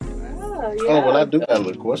Oh, well, I do got a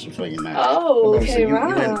little question for you now. Oh, okay, so you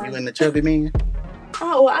right. you in the chubby man?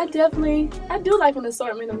 Oh, well, I do like an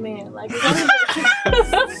assortment of men. Like,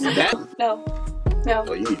 no.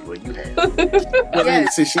 Well, you have. Well, then,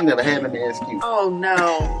 since she never had, let me ask you. Oh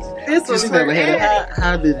no, this was She's never had it.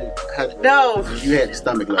 How did No. You had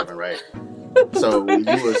stomach loving, right? So when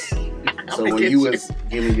you was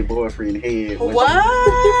giving your boyfriend head,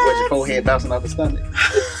 was your forehead bouncing off the stomach?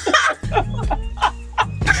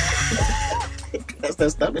 That's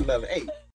that stomach loving. Hey.